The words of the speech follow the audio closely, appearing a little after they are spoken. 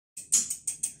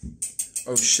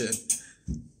Oh shit.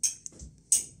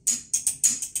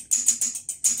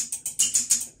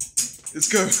 Let's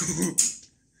go.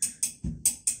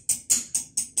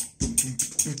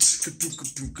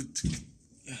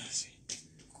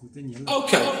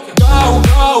 Okay. Go,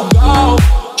 go, go.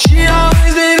 She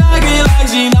always be like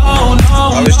she know,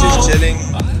 no. I was just chilling,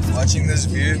 watching this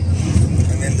view,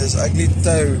 and then this ugly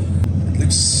toe. It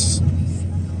looks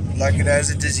like it has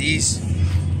a disease.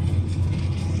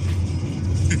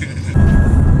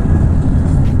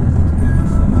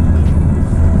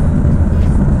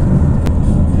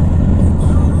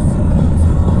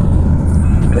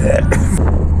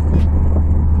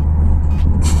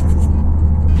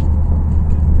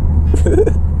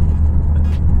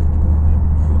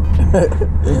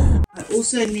 I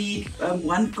also need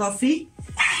one coffee.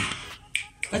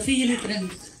 What will you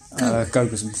drink?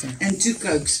 Coke is missing. And 2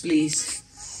 Cokes, please.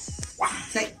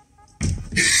 Say.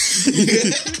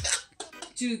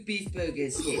 2 beef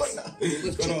burgers, yes.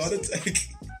 With chips.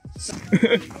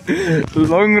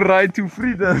 Long ride to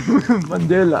freedom,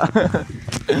 Mandela.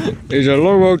 It's a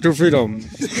long walk to freedom.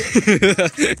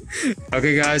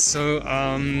 Okay guys, so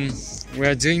we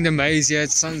are doing the maze here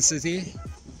at Sun City.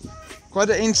 Quite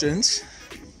an entrance.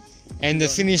 And the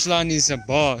finish line is a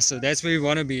bar, so that's where we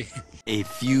want to be. A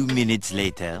few minutes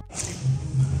later.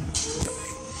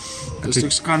 This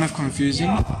looks kind of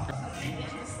confusing.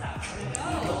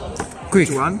 Quick.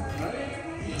 Which one?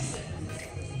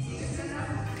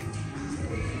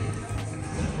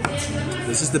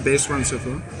 This is the best one so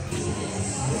far.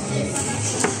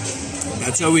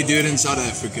 That's how we do it in South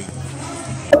Africa.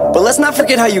 But let's not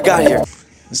forget how you got here.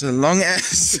 It's a long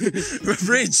ass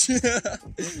bridge.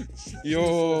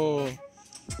 Yo,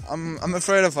 I'm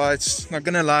afraid of heights. Not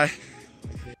gonna lie.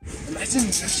 Imagine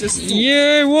it's just.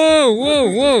 Yeah, whoa, whoa,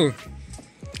 whoa.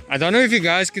 I don't know if you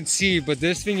guys can see, but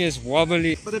this thing is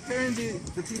wobbly. But apparently,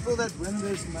 the people that win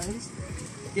this maze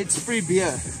gets free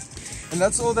beer, and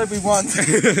that's all that we want.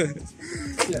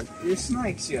 Yeah, there's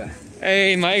snakes here.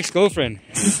 Hey, my ex-girlfriend.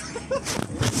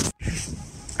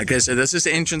 Okay, so this is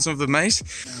the entrance of the maze.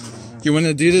 You want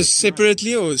to do this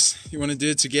separately or you want to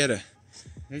do it together?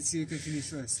 Let's see who can finish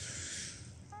first.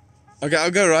 Okay,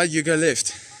 I'll go right, you go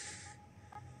left.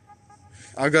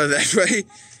 I'll go that way,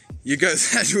 you go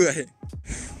that way.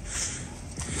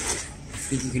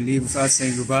 Think you can leave without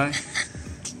saying goodbye?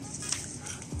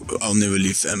 I'll never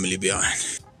leave family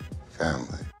behind.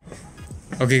 Family.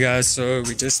 Okay guys, so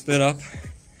we just split up.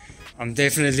 I'm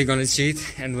definitely gonna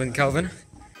cheat and win Calvin.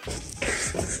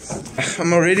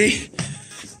 I'm already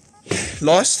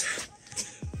lost,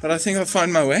 but I think I'll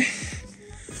find my way.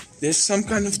 There's some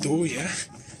kind of door here.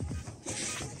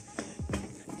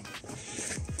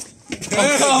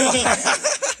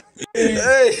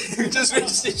 Hey, we just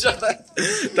reached each other.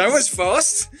 That was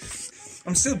fast.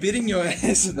 I'm still beating your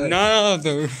ass though. No,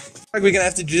 though. Like we're gonna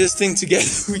have to do this thing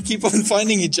together. We keep on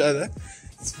finding each other.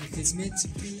 It's like it's meant to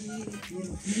be.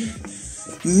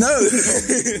 No,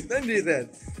 don't do that.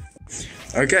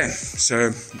 Okay,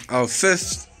 so our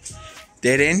 5th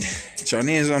dead end.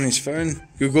 Johnny is on his phone.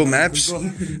 Google Maps.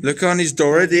 Look on his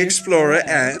Dora the Explorer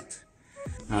app.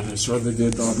 Let's rather do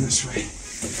it on this way.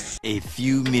 A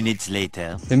few minutes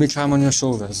later. Let me climb on your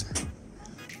shoulders.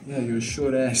 Yeah, you're a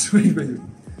short ass. Wait.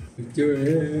 With your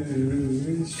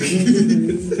ass.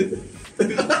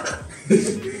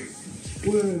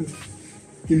 Whoa.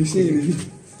 Can you see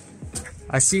anything?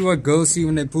 I see what girls see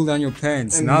when they pull down your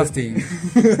pants. Nothing.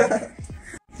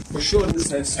 For sure,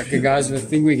 this has. Okay, guys, I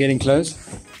think we're getting close.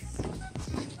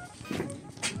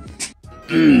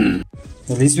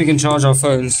 At least we can charge our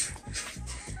phones.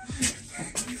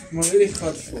 I'm already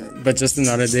hot for it. But just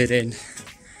another dead end.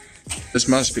 This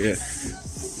must be it.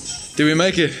 Did we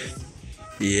make it?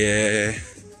 Yeah.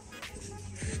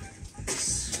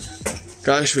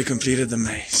 Guys, we completed the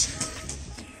maze.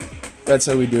 That's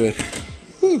how we do it.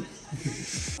 Woo.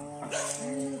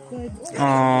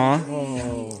 Aww.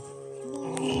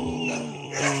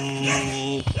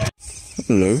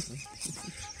 Hello.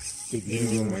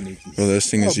 Oh, this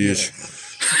thing is huge.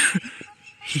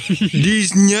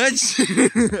 These nuts.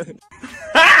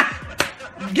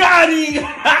 Got him!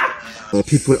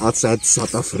 People outside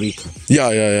South Africa.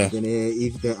 Yeah. Then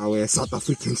if there are South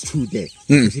Africans too there,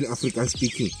 especially African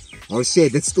speaking, I'll share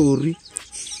that story.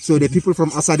 So the people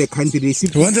from outside the country, they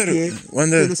seem to Wonder.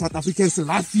 the South Africans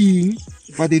laughing,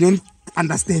 but they don't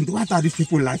understand what are these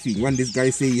people laughing when this guy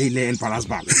say Yele and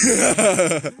Palasbag.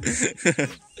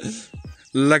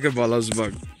 Lekker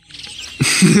ballasbak.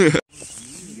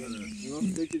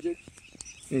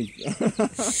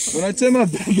 When I turn my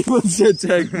back, he wants to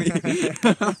attack me.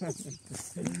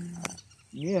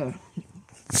 Yeah.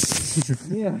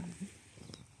 Yeah.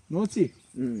 Naughty.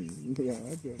 Yeah,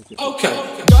 okay.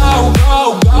 Okay, go,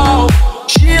 go, go.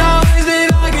 She always be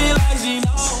looking like she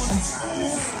knows.